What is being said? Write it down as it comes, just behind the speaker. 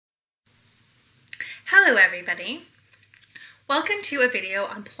Hello everybody! Welcome to a video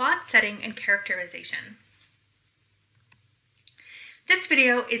on plot setting and characterization. This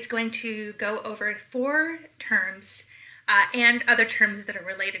video is going to go over 4 terms and other terms that are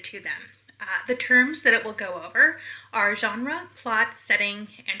related to them. The terms that it will go over are genre, plot, setting,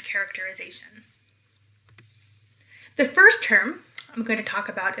 and characterization. The first term I'm going to talk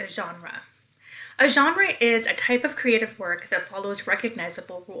about is genre. A genre is a type of creative work that follows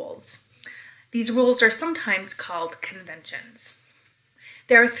recognizable rules. These rules are sometimes called conventions.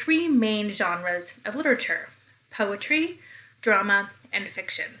 There are 3 main genres of literature: poetry, drama, and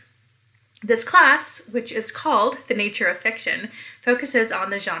fiction. This class, which is called The Nature of Fiction, focuses on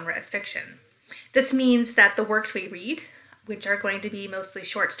the genre of fiction. This means that the works we read, which are going to be mostly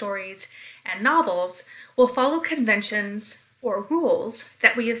short stories and novels, will follow conventions or rules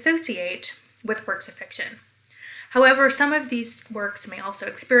that we associate with works of fiction. However, some of these works may also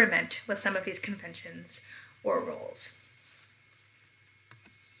experiment with some of these conventions or rules.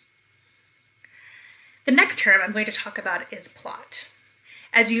 The next term I'm going to talk about is plot.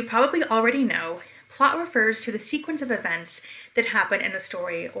 As you probably already know, plot refers to the sequence of events that happen in a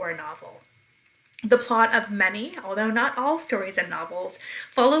story or a novel. The plot of many, although not all stories and novels,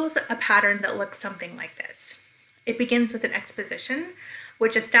 follows a pattern that looks something like this. It begins with an exposition,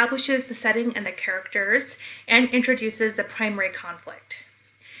 which establishes the setting and the characters and introduces the primary conflict.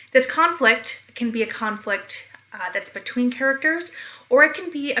 This conflict can be a conflict that's between characters, or it can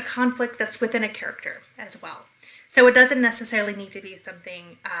be a conflict that's within a character as well. So it doesn't necessarily need to be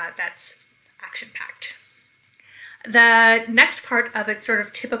something that's action-packed. The next part of a sort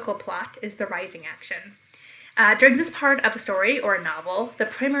of typical plot is the rising action. During this part of a story or a novel, the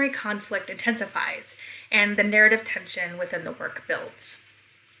primary conflict intensifies and the narrative tension within the work builds.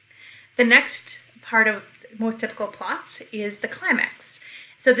 The next part of most typical plots is the climax.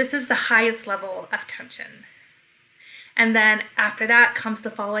 So this is the highest level of tension. And then after that comes the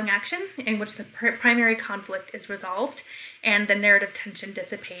following action, in which the primary conflict is resolved and the narrative tension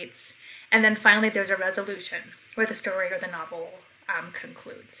dissipates. And then finally there's a resolution where the story or the novel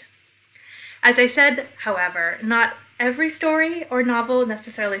concludes. As I said, however, not every story or novel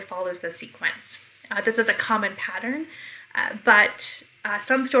necessarily follows this sequence. This is a common pattern, but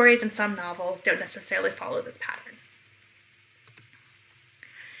some stories and some novels don't necessarily follow this pattern.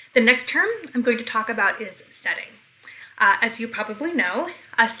 The next term I'm going to talk about is setting. As you probably know,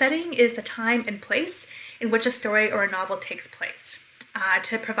 a setting is the time and place in which a story or a novel takes place.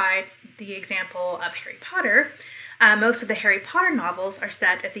 To provide the example of Harry Potter, most of the Harry Potter novels are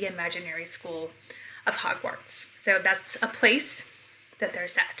set at the imaginary school of Hogwarts. So that's a place that they're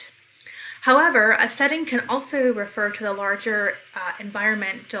set. However, a setting can also refer to the larger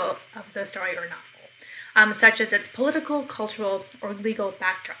environment of the story or novel, such as its political, cultural, or legal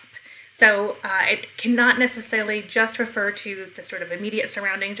backdrop. So it cannot necessarily just refer to the sort of immediate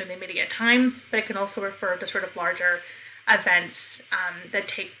surroundings or the immediate time, but it can also refer to sort of larger events that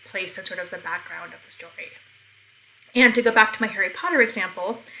take place in sort of the background of the story. And to go back to my Harry Potter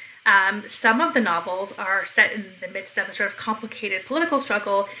example, some of the novels are set in the midst of a sort of complicated political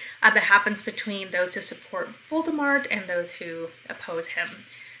struggle that happens between those who support Voldemort and those who oppose him.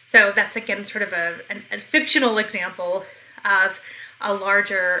 So that's again sort of a fictional example of a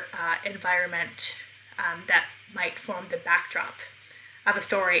larger environment that might form the backdrop of a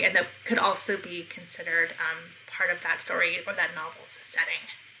story and that could also be considered part of that story or that novel's setting.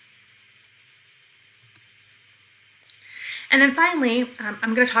 And then finally,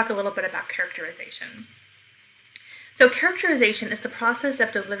 I'm going to talk a little bit about characterization. So characterization is the process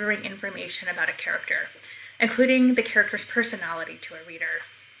of delivering information about a character, including the character's personality to a reader.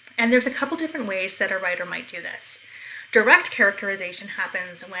 And there's a couple different ways that a writer might do this. Direct characterization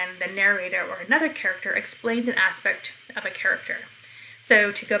happens when the narrator or another character explains an aspect of a character.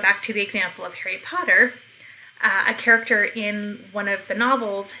 So to go back to the example of Harry Potter, a character in one of the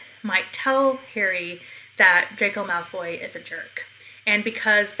novels might tell Harry that Draco Malfoy is a jerk. And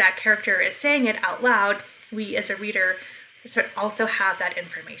because that character is saying it out loud, we as a reader also have that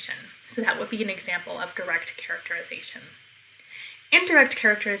information. So that would be an example of direct characterization. Indirect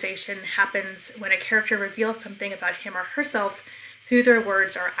characterization happens when a character reveals something about him or herself through their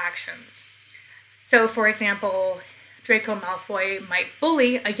words or actions. So for example, Draco Malfoy might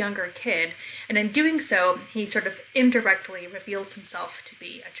bully a younger kid, and in doing so, he sort of indirectly reveals himself to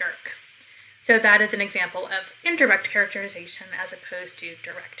be a jerk. So that is an example of indirect characterization as opposed to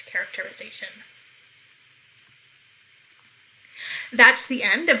direct characterization. That's the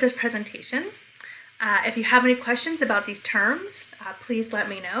end of this presentation. If you have any questions about these terms, please let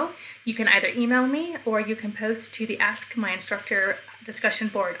me know. You can either email me or you can post to the Ask My Instructor discussion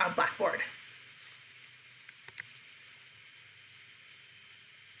board on Blackboard.